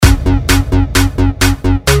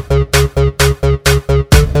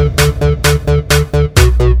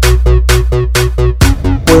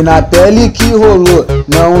Foi na pele que rolou,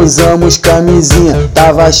 não usamos camisinha.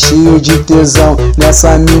 Tava cheio de tesão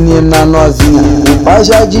nessa menina novinha. O pai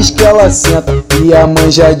já diz que ela senta e a mãe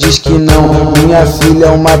já diz que não. Minha filha é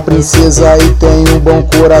uma princesa e tem um bom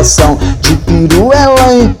coração. De peru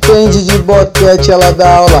ela entende, de boquete ela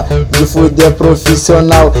dá aula. De fuder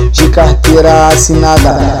profissional, de carteira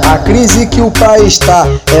assinada. A crise que o pai está,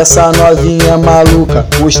 essa novinha maluca.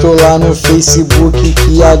 Postou lá no Facebook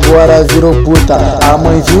que agora virou puta. A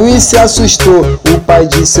mãe viu e se assustou, o pai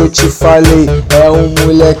disse eu te falei. É um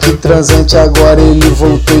moleque transante, agora ele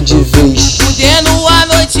voltou de vez. Fudendo a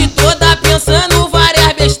noite toda, pensando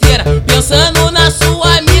várias besteiras. Pensando na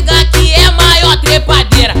sua amiga que é maior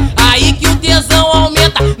trepadeira. Aí que o tesão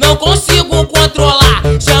aumenta, não consigo controlar.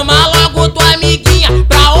 Chama logo tua amiguinha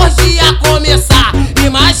pra orgia começar.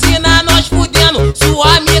 Imagina nós fudendo,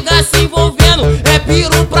 sua amiga se envolvendo. É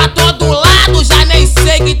piru pra todo lado, já nem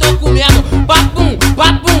sei que tô comendo. Papum,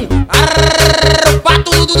 papum, arrrr,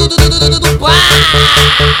 patum, pá.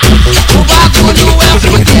 O bagulho é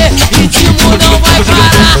fuder, ritmo não vai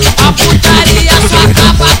parar. A putaria só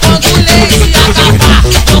acaba quando o leite acabar.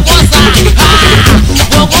 Vou gozar,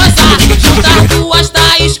 vou gozar. Juntar duas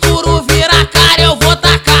tá escuro, vira a cara, eu vou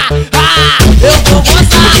tacar. Eu vou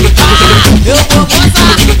gozar, eu vou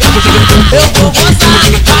gozar, eu vou gozar, eu vou gozar,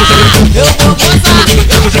 eu vou gozar.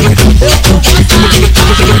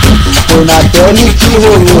 Foi na pele que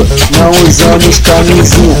rolou, não usamos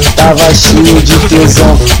camisinha. Tava cheio de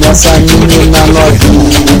tesão nessa menina novinha.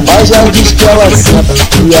 O pai já diz que ela senta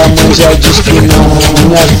e a mãe já diz que não.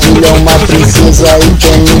 Minha filha é uma princesa e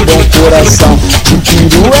tem um bom coração. De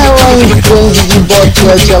peru ela entende, de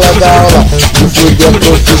boquete ela dá aula. De fuder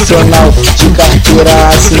profissional, de carteira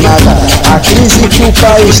assinada. A crise que o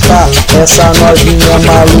pai está, essa novinha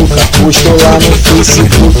maluca. Postou lá no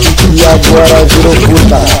Facebook que agora virou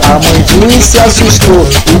puta. A mãe viu e se assustou,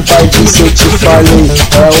 o pai disse eu te falei.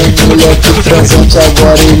 É um moleque transante,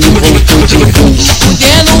 agora ele voltou de vez.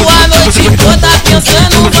 Fudendo a